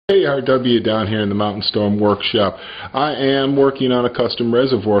Hey RW, down here in the Mountain Storm workshop. I am working on a custom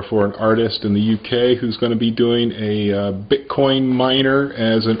reservoir for an artist in the UK who's going to be doing a Bitcoin miner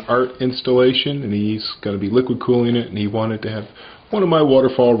as an art installation, and he's going to be liquid cooling it, and he wanted to have one of my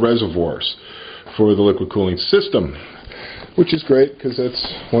Waterfall reservoirs for the liquid cooling system, which is great because that's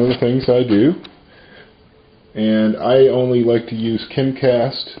one of the things I do. And I only like to use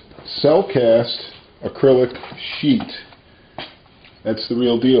Kimcast, cell-cast acrylic sheet. That's the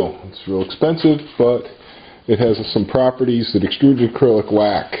real deal. It's real expensive, but it has some properties that extruded acrylic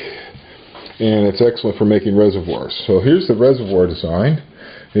lack, and it's excellent for making reservoirs. So here's the reservoir design.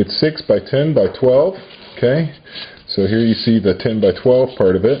 It's 6 by 10 by 12. Okay, so here you see the 10 by 12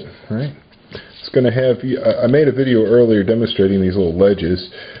 part of it. Right. It's going to have. I made a video earlier demonstrating these little ledges.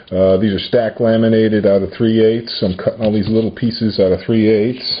 These are stack laminated out of 3/8. I'm cutting all these little pieces out of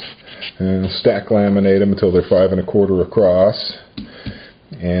 3/8 and stack laminate them until they're 5 1/4 across.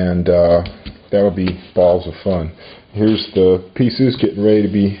 And that'll be balls of fun. Here's the pieces getting ready to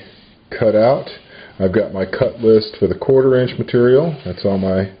be cut out. I've got my cut list for the 1/4 inch material. That's all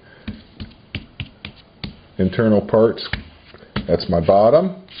my internal parts. That's my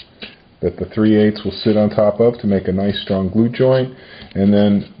bottom that the 3/8 will sit on top of to make a nice strong glue joint, and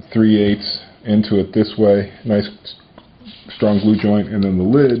then 3/8 into it this way, nice strong glue joint, and then the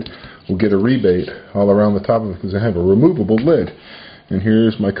lid will get a rebate all around the top of it because I have a removable lid. And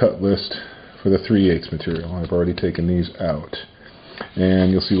here's my cut list for the 3/8 material. I've already taken these out.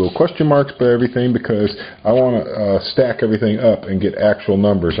 And you'll see little question marks by everything because I want to stack everything up and get actual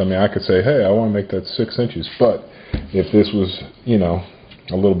numbers. I mean, I could say, hey, I want to make that 6 inches. But if this was, you know,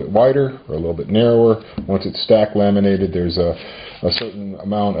 a little bit wider or a little bit narrower, once it's stack laminated, there's a certain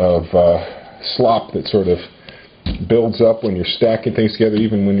amount of slop that sort of builds up when you're stacking things together,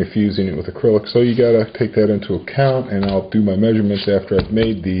 even when you're fusing it with acrylic. So you got to take that into account, and I'll do my measurements after I've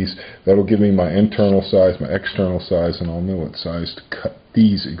made these. That'll give me my internal size, my external size, and I'll know what size to cut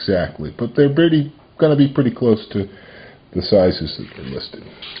these exactly. But they're going to be pretty close to the sizes that are listed.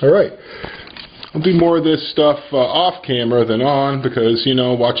 All right. I'll do more of this stuff off camera than on because, you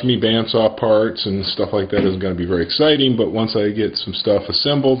know, watching me bandsaw parts and stuff like that isn't going to be very exciting. But once I get some stuff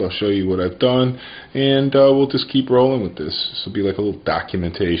assembled, I'll show you what I've done, and we'll just keep rolling with this. This will be like a little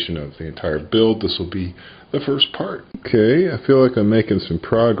documentation of the entire build. This will be the first part. Okay, I feel like I'm making some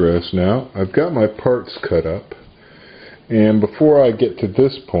progress now. I've got my parts cut up, and before I get to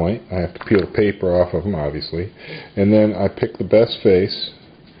this point, I have to peel the paper off of them, obviously, and then I pick the best face,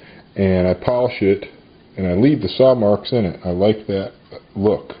 and I polish it, and I leave the saw marks in it. I like that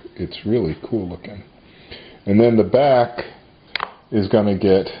look. It's really cool looking. And then the back is going to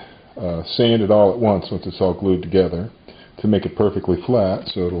get sanded all at once it's all glued together to make it perfectly flat,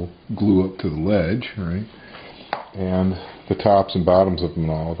 so it'll glue up to the ledge, right? And the tops and bottoms of them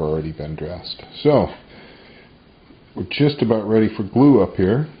all have already been dressed. So we're just about ready for glue up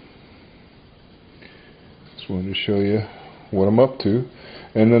here. Just wanted to show you what I'm up to.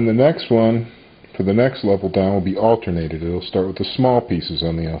 And then the next one, for the next level down, will be alternated. It'll start with the small pieces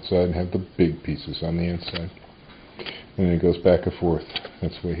on the outside and have the big pieces on the inside. And it goes back and forth.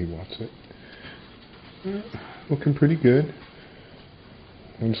 That's the way he wants it. Looking pretty good.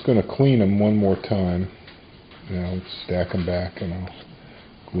 I'm just going to clean them one more time. Now let's stack them back and I'll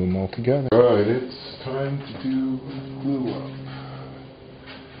glue them all together. Alright, it's time to do glue up.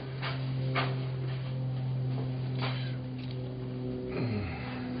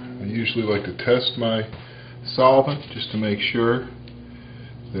 I usually like to test my solvent just to make sure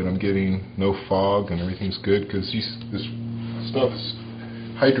that I'm getting no fog and everything's good, because this stuff is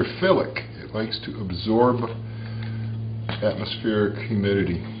hydrophilic. It likes to absorb atmospheric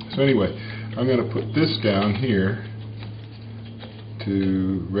humidity. So anyway, I'm going to put this down here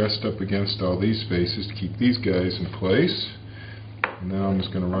to rest up against all these faces to keep these guys in place. And now I'm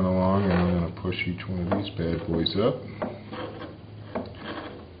just going to run along and I'm going to push each one of these bad boys up.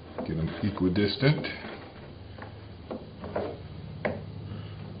 Get them equidistant.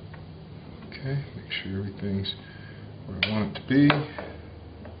 Okay, make sure everything's where I want it to be.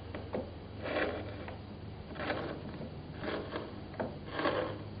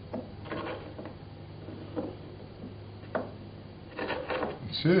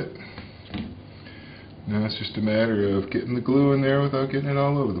 That's it. Now it's just a matter of getting the glue in there without getting it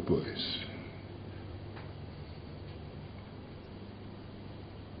all over the place.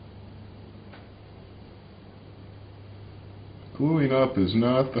 Gluing up is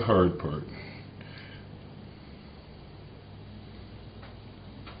not the hard part.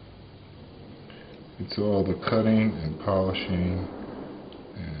 It's all the cutting and polishing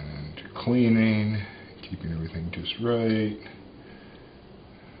and cleaning, keeping everything just right.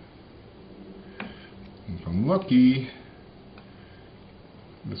 I'm lucky,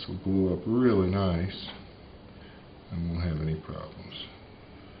 this will glue up really nice and won't have any problems.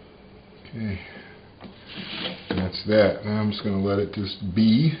 Okay, that's that. Now I'm just going to let it just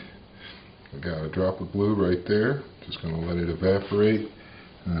be. I got a drop of glue right there. Just going to let it evaporate,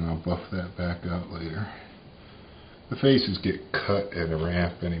 and then I'll buff that back out later. The faces get cut at a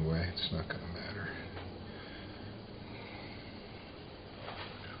ramp anyway. It's not going to matter.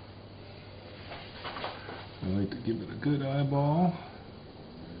 I like to give it a good eyeball.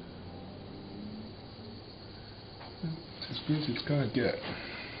 It's as good as it's going to get.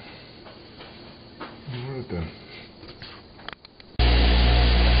 Alright then.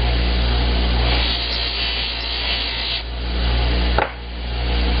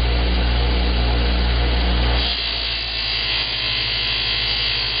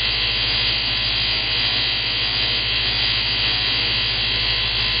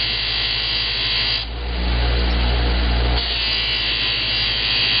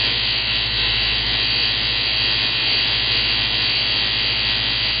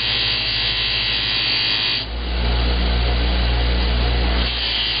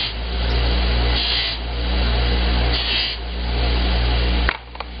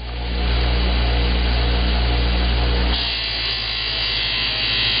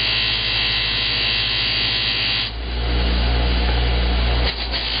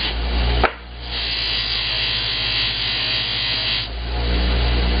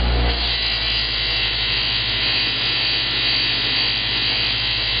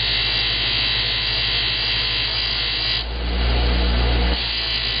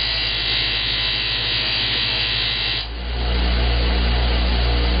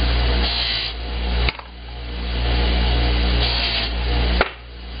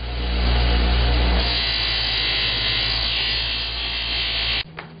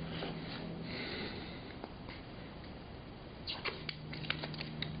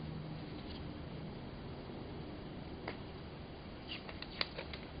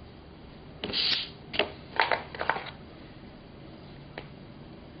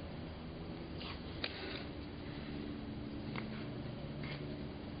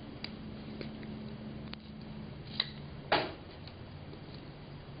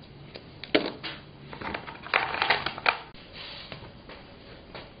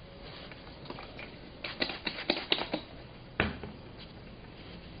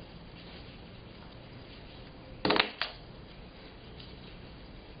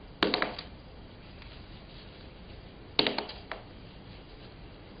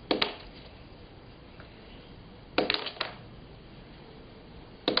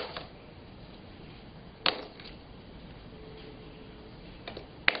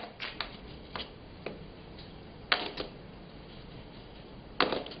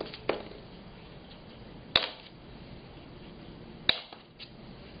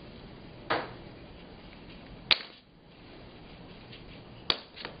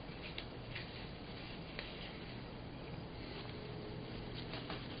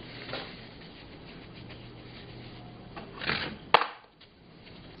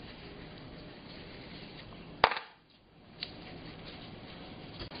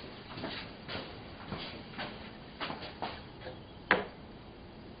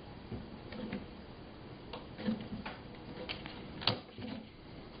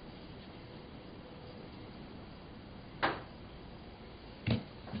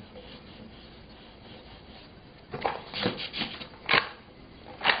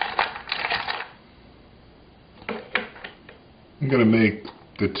 I'm going to make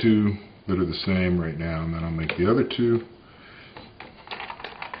the two that are the same right now, and then I'll make the other two.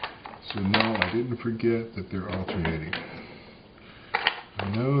 So no, I didn't forget that they're alternating. I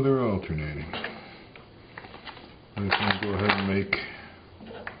know they're alternating. I'm just going to go ahead and make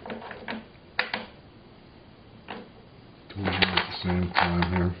two of them at the same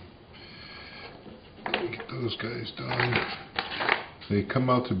time here. Get those guys done. They come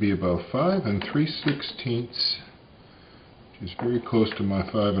out to be about 5 3/16, which is very close to my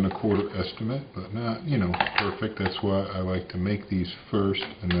 5 1/4 estimate, but not, you know, perfect. That's why I like to make these first,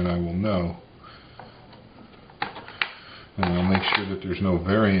 and then I will know. And I'll make sure that there's no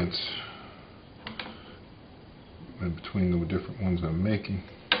variance in between the different ones I'm making.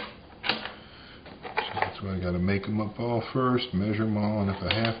 So that's why I got to make them up all first, measure them all, and if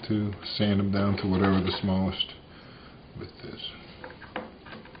I have to, sand them down to whatever the smallest width is.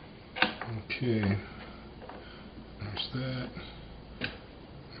 Okay, there's that. There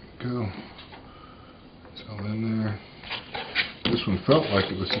we go. It's all in there. This one felt like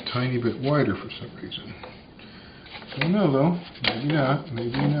it was a tiny bit wider for some reason. I don't know though. Maybe not.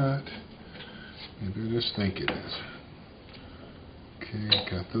 Maybe not. Maybe I just think it is. Okay,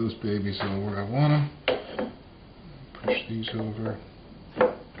 got those babies all where I want them. Push these over.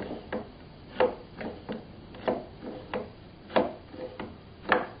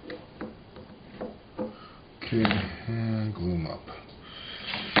 Okay, and glue them up.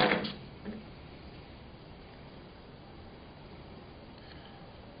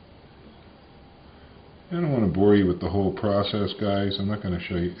 I don't want to bore you with the whole process, guys. I'm not going to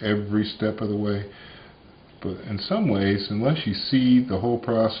show you every step of the way. But in some ways, unless you see the whole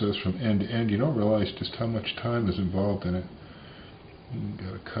process from end to end, you don't realize just how much time is involved in it. You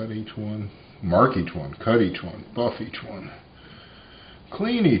got to cut each one, mark each one, cut each one, buff each one,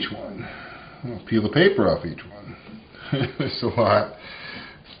 clean each one, peel the paper off each one. There's a lot.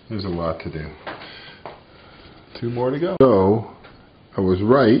 There's a lot to do. 2 more to go. So I was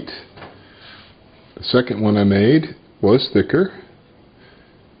right. The second one I made was thicker.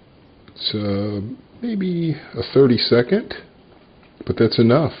 It's maybe a 32nd, but that's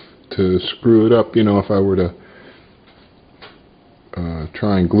enough to screw it up. You know, if I were to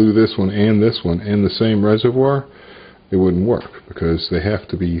try and glue this one in the same reservoir, it wouldn't work because they have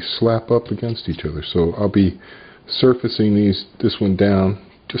to be slap up against each other. So I'll be surfacing this one down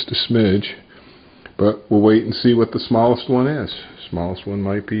just a smidge, but we'll wait and see what the smallest one is. Smallest one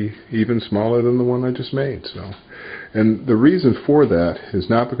might be even smaller than the one I just made. So, and the reason for that is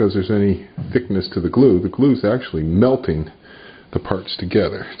not because there's any thickness to the glue. The glue is actually melting the parts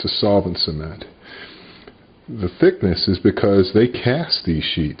together. It's a solvent cement. The thickness is because they cast these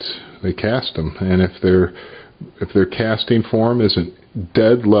sheets. They cast them, and if their casting form isn't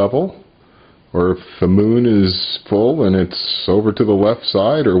dead level, or if the moon is full and it's over to the left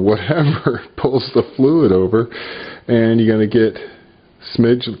side or whatever, it pulls the fluid over, and you're going to get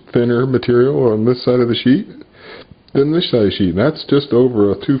smidge thinner material on this side of the sheet than this side of the sheet. And that's just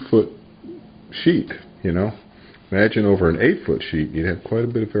over a 2-foot sheet, you know. Imagine over an 8-foot sheet, you'd have quite a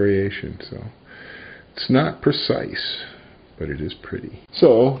bit of variation. So it's not precise, but it is pretty.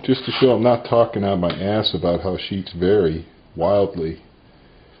 So just to show I'm not talking out my ass about how sheets vary wildly.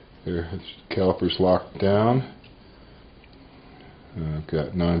 There, the caliper's locked down. I've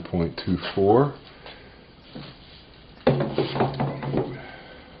got 9.24.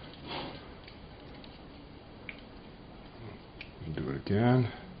 Do it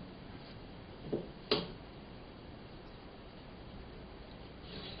again.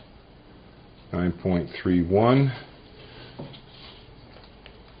 .31.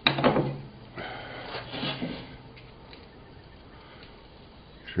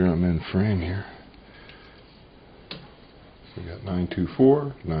 Sure I'm in frame here. So we got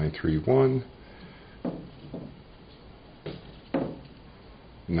 924, 931,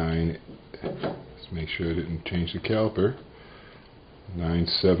 9. Let's make sure I didn't change the caliper.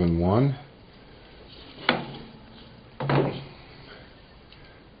 971.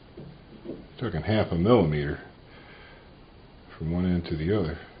 Talking half a millimeter from one end to the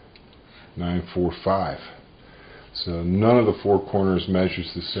other. 945. So none of the 4 corners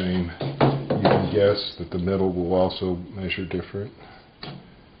measures the same. You can guess that the middle will also measure different.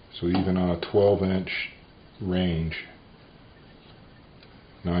 So even on a 12-inch range,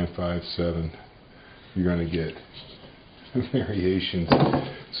 957, you're going to get variations.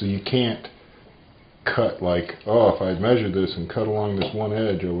 So you can't cut like, oh, if I'd measured this and cut along this one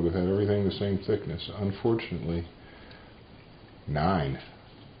edge, I would have had everything the same thickness. Unfortunately, 9.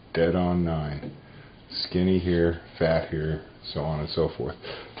 Dead on 9. Skinny here, fat here, so on and so forth.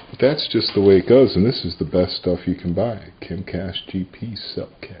 But that's just the way it goes, and this is the best stuff you can buy. Chemcast GP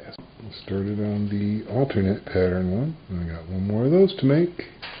Self-Cast. We'll start it on the alternate pattern one. And I got 1 more of those to make.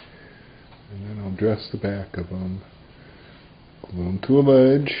 And then I'll dress the back of them, glue them to a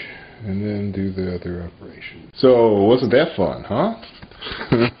ledge, and then do the other operation. So, wasn't that fun, huh?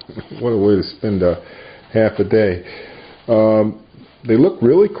 What a way to spend half a day. They look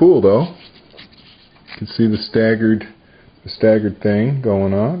really cool, though. You can see the staggered thing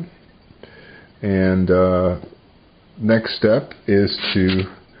going on. And next step is to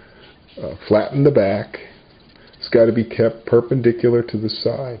flatten the back. It's got to be kept perpendicular to the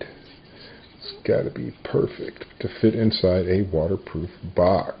side. It's got to be perfect to fit inside a waterproof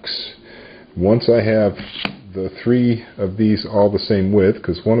box. Once I have the 3 of these all the same width,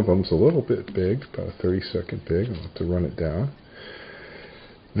 because one of them's a little bit big, about a 32nd big, I'll have to run it down.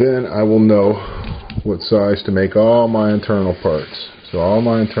 Then I will know what size to make all my internal parts. So all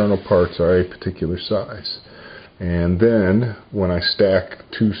my internal parts are a particular size. And then when I stack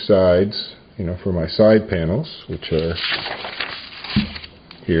 2 sides, you know, for my side panels, which are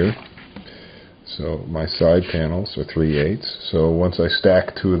here, So my side panels are 3/8. So once I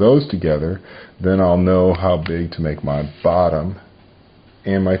stack two of those together, then I'll know how big to make my bottom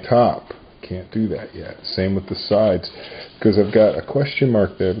and my top. Can't do that yet. Same with the sides, because I've got a question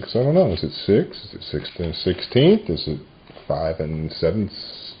mark there, because I don't know. Is it 6? Is it 6 and 16th? Is it 5 and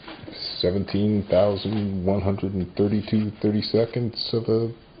 17,132 32 of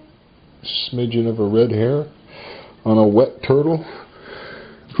a smidgen of a red hair on a wet turtle?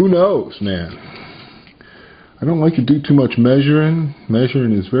 Who knows, man? I don't like to do too much measuring.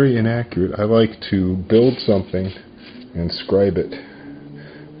 Measuring is very inaccurate. I like to build something and scribe it,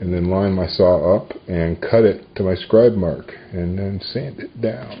 and then line my saw up and cut it to my scribe mark, and then sand it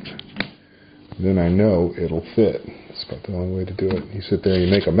down. Then I know it'll fit. That's about the only way to do it. You sit there and you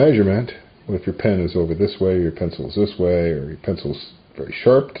make a measurement. What if your pen is over this way, your pencil is this way, or your pencil's very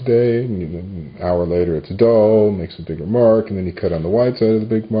sharp today, and an hour later it's dull, makes a bigger mark, and then you cut on the wide side of the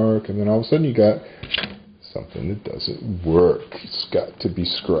big mark, and then all of a sudden you got something that doesn't work. It's got to be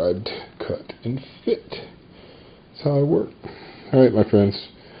scribed, cut, and fit. That's how I work. Alright, my friends,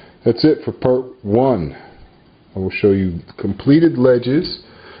 that's it for part 1. I will show you completed ledges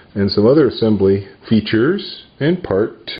and some other assembly features in part 2.